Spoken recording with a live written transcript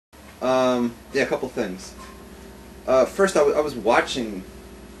Yeah, a couple things. First, I was watching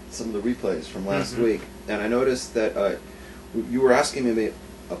some of the replays from last week, and I noticed that you were asking me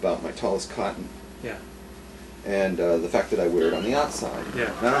about my tallest cotton. Yeah. And the fact that I wear it on the outside.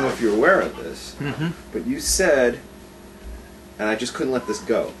 Yeah. And I don't know if you're aware of this, but you said, and I just couldn't let this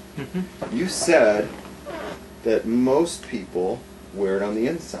go, you said that most people wear it on the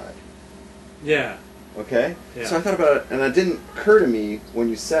inside. Yeah. Okay? Yeah. So I thought about it, and it didn't occur to me when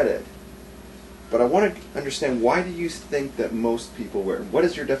you said it. But I want to understand, why do you think that most people wear it? What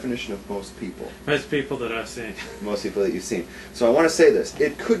is your definition of most people? Most people that I've seen. Most people that you've seen. So I want to say this.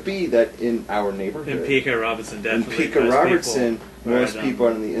 It could be that in our neighborhood... In Pico Robertson, definitely. In Pico Robertson, most people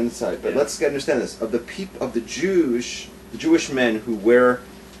are on the inside. But yeah. let's understand this. Of the Jewish men who wear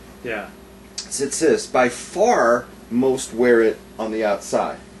tzitzis, by far, most wear it on the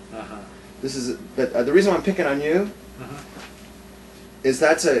outside. This is... But the reason why I'm picking on you... is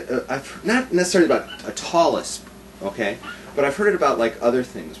that's not necessarily about a tallest, okay? But I've heard it about like other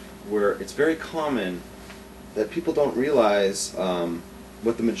things where it's very common that people don't realize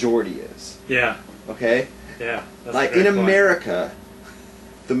what the majority is. Yeah. Okay? Yeah. That's like in America,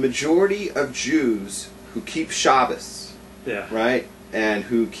 the majority of Jews who keep Shabbos, right, and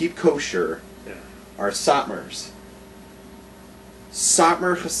who keep kosher, are Satmars.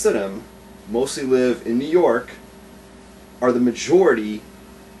 Satmar Hasidim mostly live in New York. Are the majority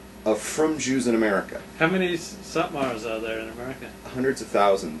of frum Jews in America. How many Satmars are there in America? Hundreds of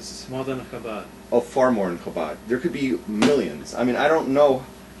thousands. More than Chabad. Oh, far more than Chabad. There could be millions. I mean, I don't know.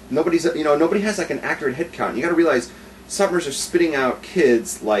 Nobody has like an accurate head count. You got to realize, Satmars are spitting out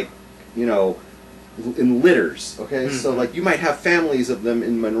kids like, in litters. Okay, so like you might have families of them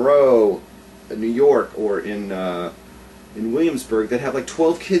in Monroe, New York, or in Williamsburg that have like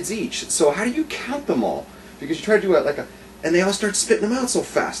 12 kids each. So how do you count them all? Because you try to do it like a... And they all start spitting them out so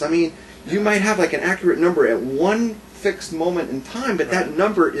fast. I mean, you might have like an accurate number at one fixed moment in time, but that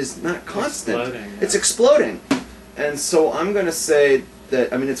number is not constant. It's exploding. And so I'm going to say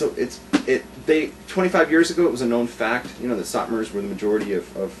that, I mean, 25 years ago it was a known fact, the Satmars were the majority of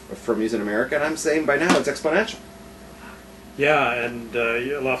Frumies in America, and I'm saying by now it's exponential. Yeah, and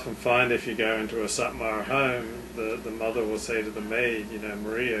you'll often find if you go into a Satmar home, the mother will say to the maid,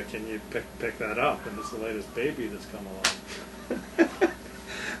 Maria, can you pick that up? And it's the latest baby that's come along.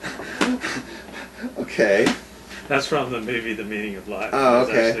 Okay. That's from the movie The Meaning of Life. Oh,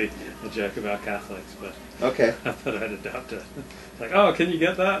 okay. It's actually a joke about Catholics, but okay. I thought I'd adopt it. It's like, oh, can you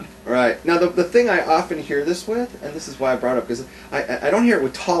get that? Right. Now, the thing I often hear this with, and this is why I brought it up, because I don't hear it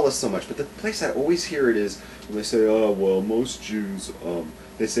with tallest so much, but the place I always hear it is when they say, oh, well, most Jews,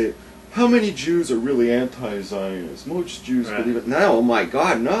 they say, how many Jews are really anti-Zionist? Most Jews believe it. No, oh my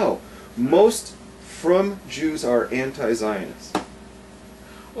God, no. Most frum Jews are anti-Zionist.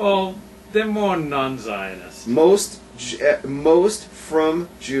 Well, they're more non-Zionist. Most frum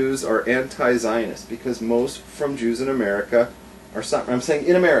Jews are anti-Zionist because most frum Jews in America are Satmar. I'm saying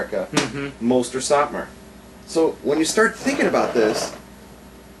in America, most are Satmar. So when you start thinking about this,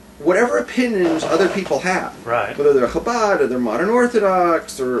 whatever opinions other people have, whether they're Chabad or they're modern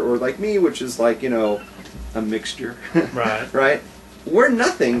Orthodox or like me, which is like, a mixture, right? We're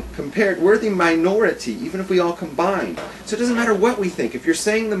nothing compared, we're the minority, even if we all combine. So it doesn't matter what we think. If you're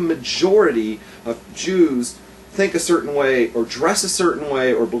saying the majority of Jews think a certain way, or dress a certain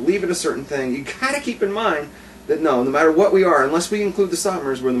way, or believe in a certain thing, you gotta keep in mind that no matter what we are, unless we include the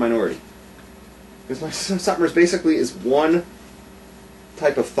Satmars, we're the minority. Because Satmars basically is one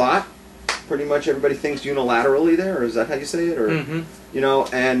type of thought. Pretty much everybody thinks unilaterally there, or is that how you say it? Or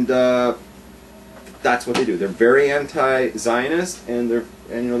and that's what they do. They're very anti-Zionist, and they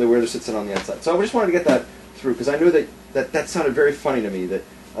wear their tzitzit on the outside. So I just wanted to get that through because I knew that sounded very funny to me that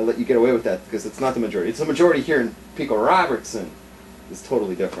I'll let you get away with that because it's not the majority. It's the majority here in Pico Robertson. It's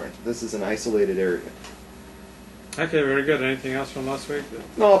totally different. This is an isolated area. Okay, very good. Anything else from last week?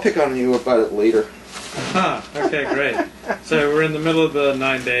 No, I'll pick on you about it later. Okay, great. So we're in the middle of the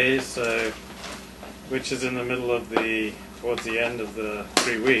 9 days, which is in the middle of towards the end of the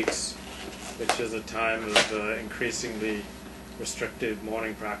 3 weeks, which is a time of increasingly restricted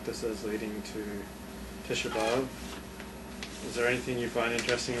mourning practices leading to Tisha B'Av. Is there anything you find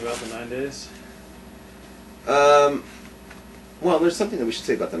interesting about the 9 days? Well, there's something that we should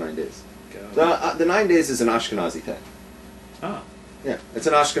say about the 9 days. The 9 days is an Ashkenazi thing. Ah. Yeah, it's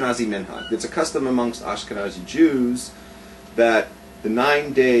an Ashkenazi minhag. It's a custom amongst Ashkenazi Jews that the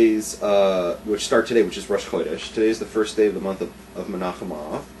 9 days, which start today, which is Rosh Chodesh. Today is the first day of the month of Menachem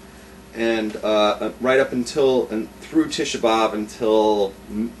Av, and right up until and through Tisha B'Av until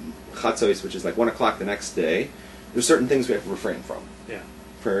Chatzos, which is like 1 o'clock the next day. There's certain things we have to refrain from. Yeah.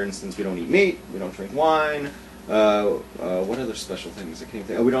 for instance, we don't eat meat, we don't drink wine. What other special things? I can't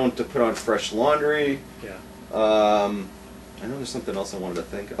think. We don't put on fresh laundry. Yeah. I know there's something else I wanted to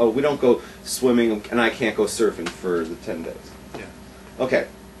think. Oh, we don't go swimming, and I can't go surfing for the 10 days. Yeah. Okay.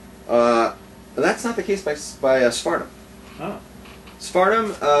 That's not the case by Sephardim. Oh.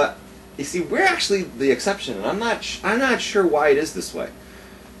 Sephardim, you see, we're actually the exception, and I'm not sure why it is this way.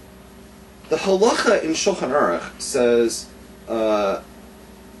 The halacha in Shulchan Aruch says, Shavua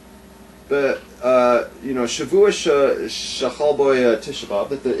Shachal Boy Tisha B'Av,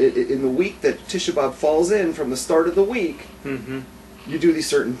 that in the week that Tisha B'Av falls in from the start of the week, you do these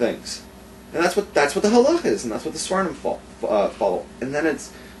certain things, and that's what the halacha is, and that's what the Sephardim follow. And then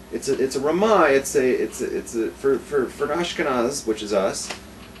it's a Ramah. It's a for Ashkenaz, which is us.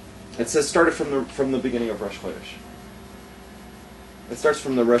 It says started from the beginning of Rosh Chodesh. It starts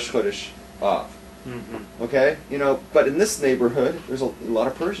from the Rosh Chodesh Av. Okay, but in this neighborhood, there's a lot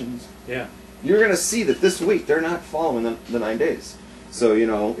of Persians. Yeah. You're going to see that this week they're not following the 9 days. So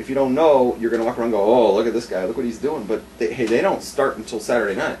if you don't know, you're going to walk around and go, "Oh, look at this guy! Look what he's doing." But they don't start until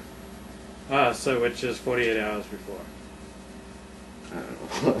Saturday night. So which is 48 hours before. I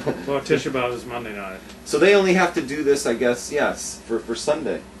don't know. Well, Tisha B'Av is Monday night. So they only have to do this, I guess, yes, for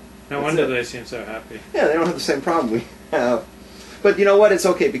Sunday. No wonder they seem so happy. Yeah, they don't have the same problem we have. But you know what? It's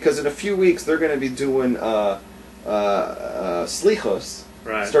okay, because in a few weeks they're going to be doing slichos,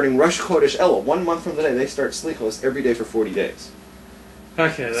 right. Starting Rosh Chodesh Elul. 1 month from today, they start slichos every day for 40 days.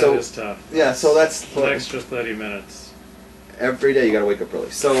 Okay, that is tough. Yeah, so that's an extra 30 minutes. Every day you got to wake up early.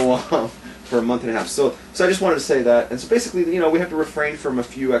 So for a month and a half. So I just wanted to say that. And so basically, we have to refrain from a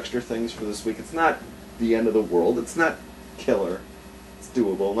few extra things for this week. It's not the end of the world. It's not killer. It's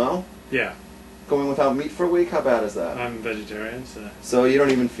doable, no? Yeah. Going without meat for a week, how bad is that? I'm vegetarian, so you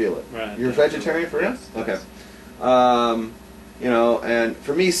don't even feel it. Right. You're vegetarian for real? Yes. Okay. And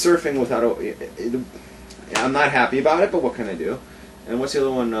for me, surfing without I'm not happy about it, but what can I do? And what's the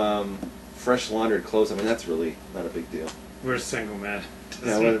other one? Fresh laundered clothes. I mean, that's really not a big deal. We're single men.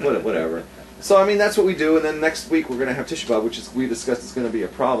 Yeah, whatever. So I mean, that's what we do. And then next week we're going to have Tisha B'Av, which we discussed is going to be a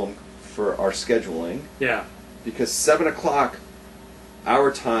problem for our scheduling. Yeah. Because 7 o'clock.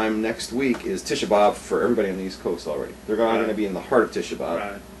 Our time next week is Tisha B'Av for everybody on the East Coast already. They're going to be in the heart of Tisha B'Av.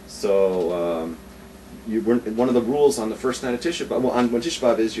 Right. So one of the rules on the first night of Tisha B'Av, when Tisha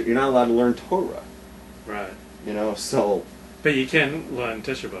B'Av is, you're not allowed to learn Torah. Right. So. But you can learn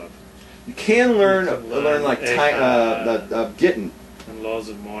Tisha B'Av. You can learn like Gittin. And laws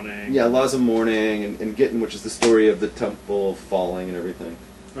of mourning. Yeah, laws of mourning and Gittin, which is the story of the temple falling and everything.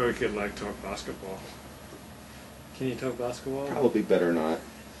 Or we could talk basketball. Can you talk basketball? Probably better not.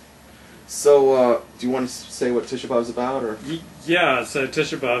 So, do you want to say what Tisha B'Av is about, or? Yeah. So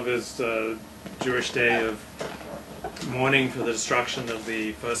Tisha B'Av is the Jewish day of mourning for the destruction of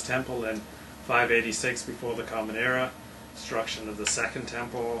the first temple in 586 before the Common Era. Destruction of the second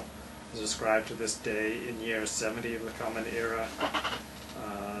temple is ascribed to this day in year 70 of the Common Era.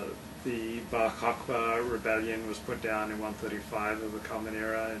 The Bar Kokhba rebellion was put down in 135 of the Common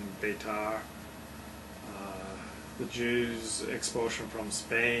Era in Beitar. The Jews' expulsion from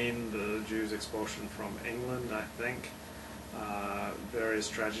Spain, the Jews' expulsion from England, I think. Various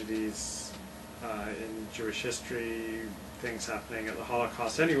tragedies in Jewish history, things happening at the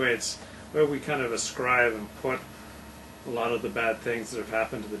Holocaust. Anyway, it's where we kind of ascribe and put a lot of the bad things that have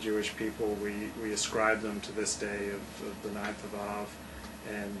happened to the Jewish people. We ascribe them to this day of the 9th of Av,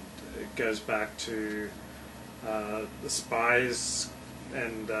 and it goes back to the spies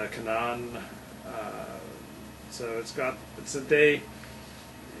and Canaan. So it's a day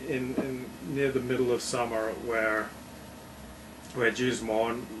in near the middle of summer where Jews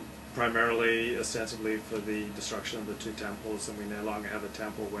mourn primarily, ostensibly, for the destruction of the two temples, and we no longer have a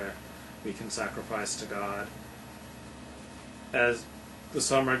temple where we can sacrifice to God. As the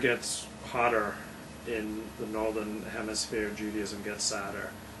summer gets hotter in the northern hemisphere, Judaism gets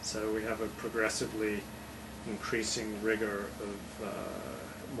sadder. So we have a progressively increasing rigor of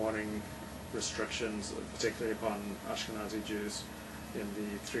mourning restrictions, particularly upon Ashkenazi Jews, in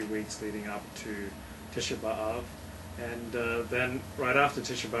the 3 weeks leading up to Tisha B'Av. And then right after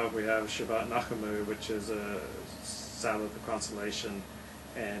Tisha B'Av we have Shabbat Nachamu, which is a Sabbath of consolation,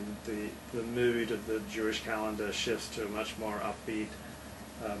 and the mood of the Jewish calendar shifts to a much more upbeat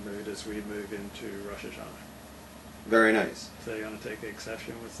mood as we move into Rosh Hashanah. Very nice. So you're going to take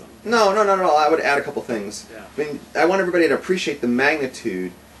exception with some? No. I would add a couple things. Yeah. I mean, I want everybody to appreciate the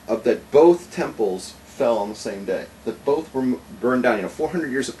magnitude of that both temples fell on the same day. That both were burned down,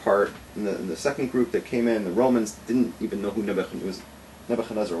 400 years apart. In the second group that came in, the Romans didn't even know who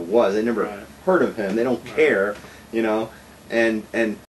Nebuchadnezzar was. They never heard of him. They don't care, And